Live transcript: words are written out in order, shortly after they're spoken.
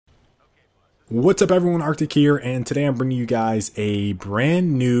What's up, everyone? Arctic here, and today I'm bringing you guys a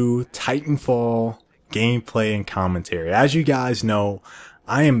brand new Titanfall gameplay and commentary. As you guys know,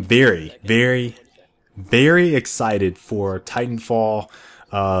 I am very excited for Titanfall.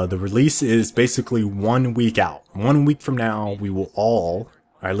 The release is basically 1 week out. 1 week from now, we will all,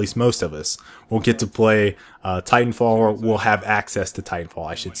 or at least most of us, will get to play Titanfall, or we'll have access to Titanfall,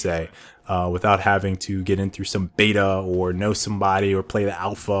 I should say, without having to get in through some beta or know somebody or play the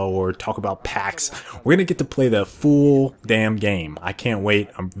alpha or talk about packs. We're going to get to play the full damn game. I can't wait.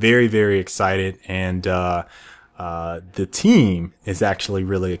 I'm very excited, and the team is actually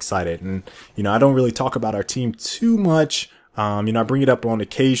really excited. And, you know, I don't really talk about our team too much. I bring it up on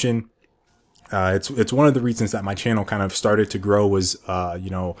occasion. It's one of the reasons that my channel kind of started to grow was,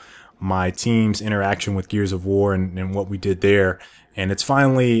 my team's interaction with Gears of War and what we did there. And it's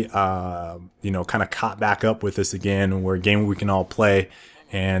finally, kind of caught back up with us again. We're a game we can all play.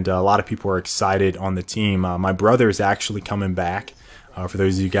 And a lot of people are excited on the team. My brother is actually coming back. For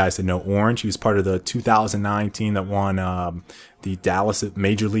those of you guys that know Orange, he was part of the 2009 team that won the Dallas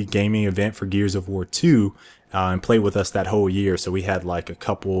Major League Gaming event for Gears of War 2 and played with us that whole year. So we had like a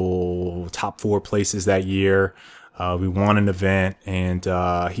couple top 4 places that year. We won an event, and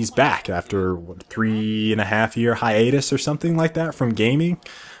he's back after what, 3.5 year hiatus or something like that from gaming.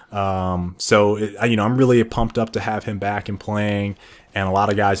 I'm really pumped up to have him back and playing, and a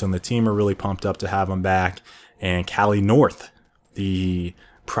lot of guys on the team are really pumped up to have him back. And Cali North, the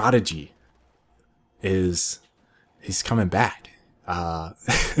prodigy, he's coming back.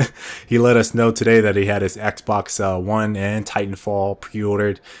 He let us know today that he had his Xbox One and Titanfall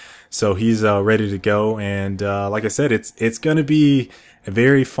pre-ordered. So he's ready to go, and like I said, it's going to be a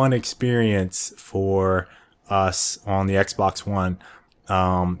very fun experience for us on the Xbox One.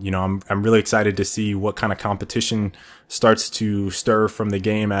 I'm really excited to see what kind of competition starts to stir from the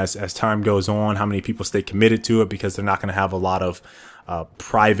game as time goes on, how many people stay committed to it, because they're not going to have a lot of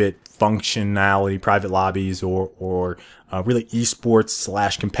private functionality, private lobbies, or really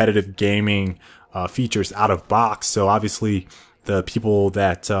esports / competitive gaming features out of box. So obviously, the people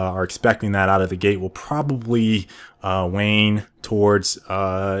that are expecting that out of the gate will probably wane towards,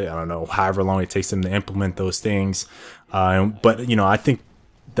 I don't know, however long it takes them to implement those things. But I think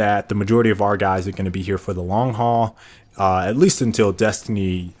that the majority of our guys are going to be here for the long haul, at least until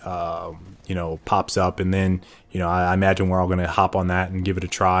Destiny, pops up. And then, I imagine we're all going to hop on that and give it a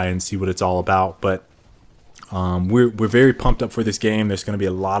try and see what it's all about. But we're very pumped up for this game. There's going to be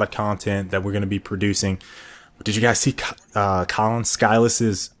a lot of content that we're going to be producing. Did you guys see Colin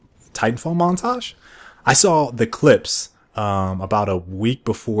Skylis's Titanfall montage? I saw the clips about a week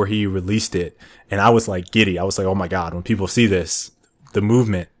before he released it, and I was like giddy. I was like, oh my God, when people see this, the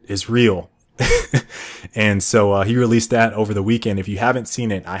movement is real. And so he released that over the weekend. If you haven't seen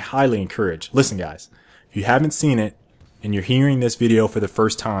it, I highly encourage. Listen, guys, if you haven't seen it and you're hearing this video for the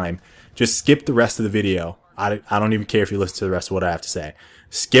first time, just skip the rest of the video. I don't even care if you listen to the rest of what I have to say.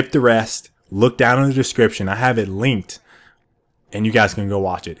 Skip the rest. Look down in the description. I have it linked, and you guys can go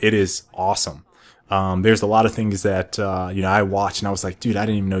watch it. It is awesome. There's a lot of things that, I watched, and I was like, dude, I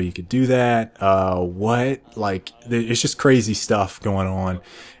didn't even know you could do that. What? Like, it's just crazy stuff going on.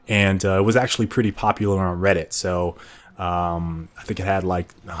 And it was actually pretty popular on Reddit. So I think it had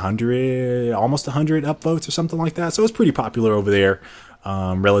like 100, almost 100 upvotes or something like that. So it was pretty popular over there.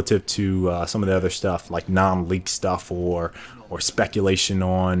 Relative to some of the other stuff, like non-leaked stuff or speculation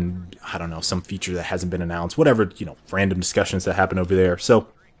on, I don't know, some feature that hasn't been announced, whatever, random discussions that happen over there. So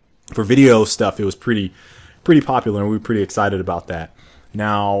for video stuff, it was pretty popular, and we were pretty excited about that.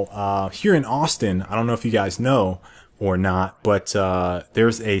 Now, here in Austin, I don't know if you guys know or not, but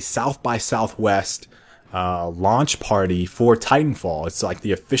there's a South by Southwest launch party for Titanfall. It's like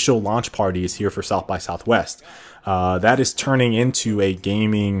the official launch party is here for South by Southwest. That is turning into a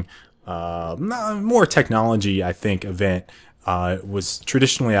gaming, more technology, I think, event. It was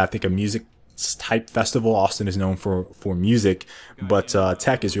traditionally, I think, a music type festival. Austin is known for music, but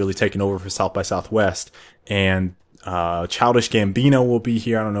tech is really taking over for South by Southwest. And Childish Gambino will be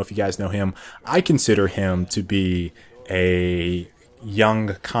here. I don't know if you guys know him. I consider him to be a young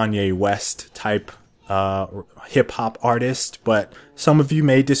Kanye West type hip hop artist, but some of you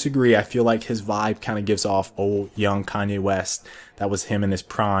may disagree. I feel like his vibe kind of gives off old young Kanye West. That was him in his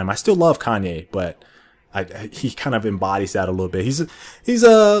prime. I still love Kanye, but he kind of embodies that a little bit. He's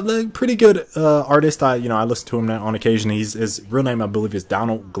a pretty good artist. I listen to him on occasion. His real name, I believe, is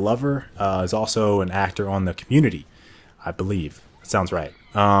Donald Glover. Is also an actor on The Community, I believe. That sounds right.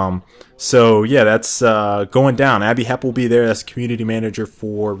 So yeah, that's going down. Abby Hepp will be there. That's community manager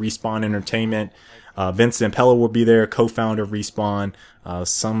for Respawn Entertainment. Vincent Pella will be there, co-founder of Respawn.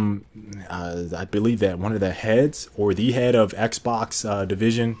 I believe that one of the heads or the head of Xbox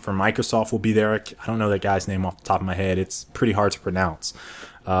division from Microsoft will be there. I don't know that guy's name off the top of my head. It's pretty hard to pronounce.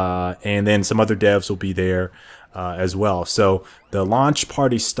 And then some other devs will be there as well. So the launch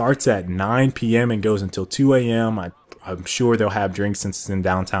party starts at 9 p.m. and goes until 2 a.m. I'm sure they'll have drinks since it's in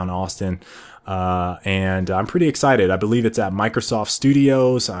downtown Austin. And I'm pretty excited. I believe it's at Microsoft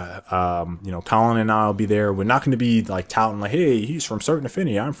Studios. Colin and I will be there. We're not going to be like touting like, hey, he's from Certain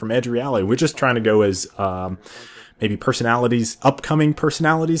Affinity, I'm from Edge Reality. We're just trying to go as maybe personalities, upcoming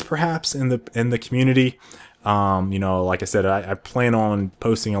personalities, perhaps in the community. Like I said, I plan on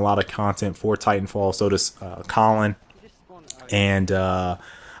posting a lot of content for Titanfall. So does Colin, and I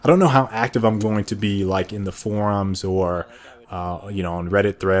don't know how active I'm going to be, like in the forums or on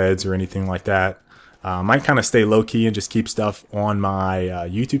Reddit threads or anything like that. Might kind of stay low key and just keep stuff on my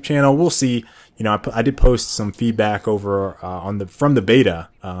YouTube channel. We'll see. I did post some feedback over from the beta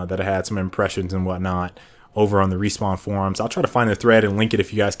that I had some impressions and whatnot over on the Respawn forums. I'll try to find the thread and link it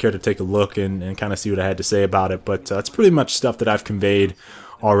if you guys care to take a look and kind of see what I had to say about it. But it's pretty much stuff that I've conveyed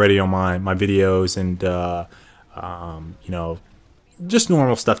already on my videos and just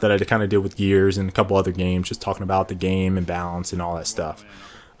normal stuff that I kind of did with Gears and a couple other games, just talking about the game and balance and all that stuff.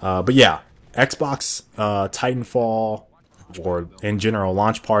 But yeah, Xbox Titanfall, or in general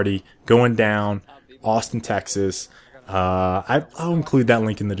launch party, going down, Austin, Texas. I'll include that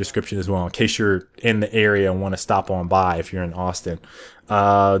link in the description as well in case you're in the area and want to stop on by if you're in Austin.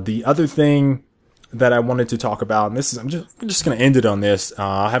 The other thing that I wanted to talk about, and I'm just going to end it on this.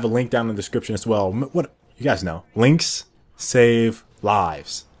 I'll have a link down in the description as well. What you guys know, links save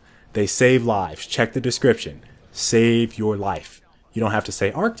lives. They save lives. Check the description. Save your life. You don't have to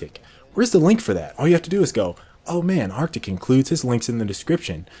say Arctic. Where's the link for that? All you have to do is go, oh man, Arctic includes his links in the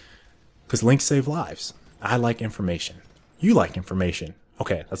description. Because links save lives. I like information. You like information.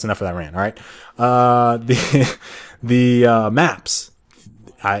 Okay, that's enough of that rant, alright? The maps.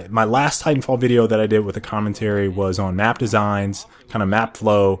 My last Titanfall video that I did with a commentary was on map designs, kind of map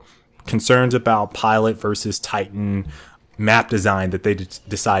flow, concerns about Pilot versus Titan map design that they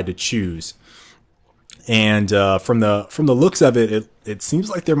decide to choose. And from the looks of it, it seems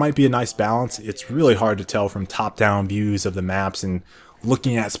like there might be a nice balance. It's really hard to tell from top-down views of the maps and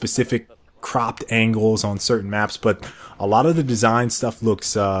looking at specific cropped angles on certain maps, but a lot of the design stuff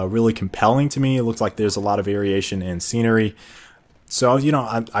looks really compelling to me. It looks like there's a lot of variation in scenery. So,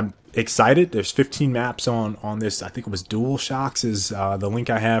 I'm excited. There's 15 maps on this. I think it was Dual Shocks is the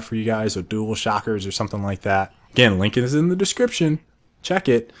link I have for you guys, or Dual Shockers or something like that. Again, link is in the description. Check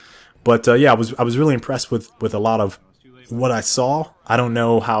it. But yeah, I was really impressed with a lot of what I saw. I don't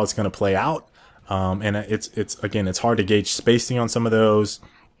know how it's going to play out. And it's hard to gauge spacing on some of those,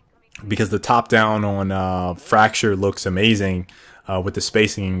 because the top down on Fracture looks amazing with the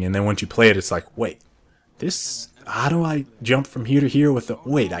spacing, and then once you play it, it's like, wait, how do I jump from here to here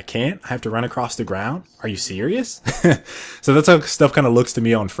wait, I can't? I have to run across the ground? Are you serious? So that's how stuff kind of looks to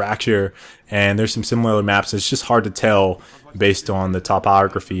me on Fracture, and there's some similar maps. It's just hard to tell based on the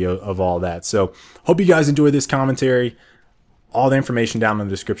topography of all that. So hope you guys enjoyed this commentary. All the information down in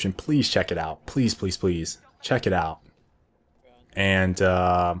the description. Please check it out. Please, please, please check it out. And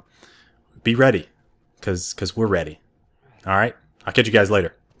be ready, because we're ready. All right? I'll catch you guys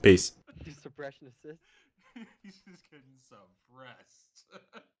later. Peace. Suppression assist. He's just getting suppressed.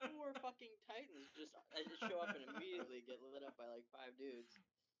 Four fucking Titans I just show up and immediately get lit up by like 5 dudes.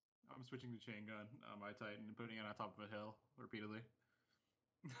 I'm switching to chain gun on my Titan and putting it on top of a hill repeatedly.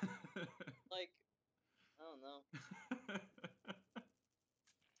 Like, I don't know.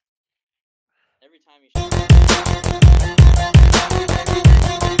 Every time you show up.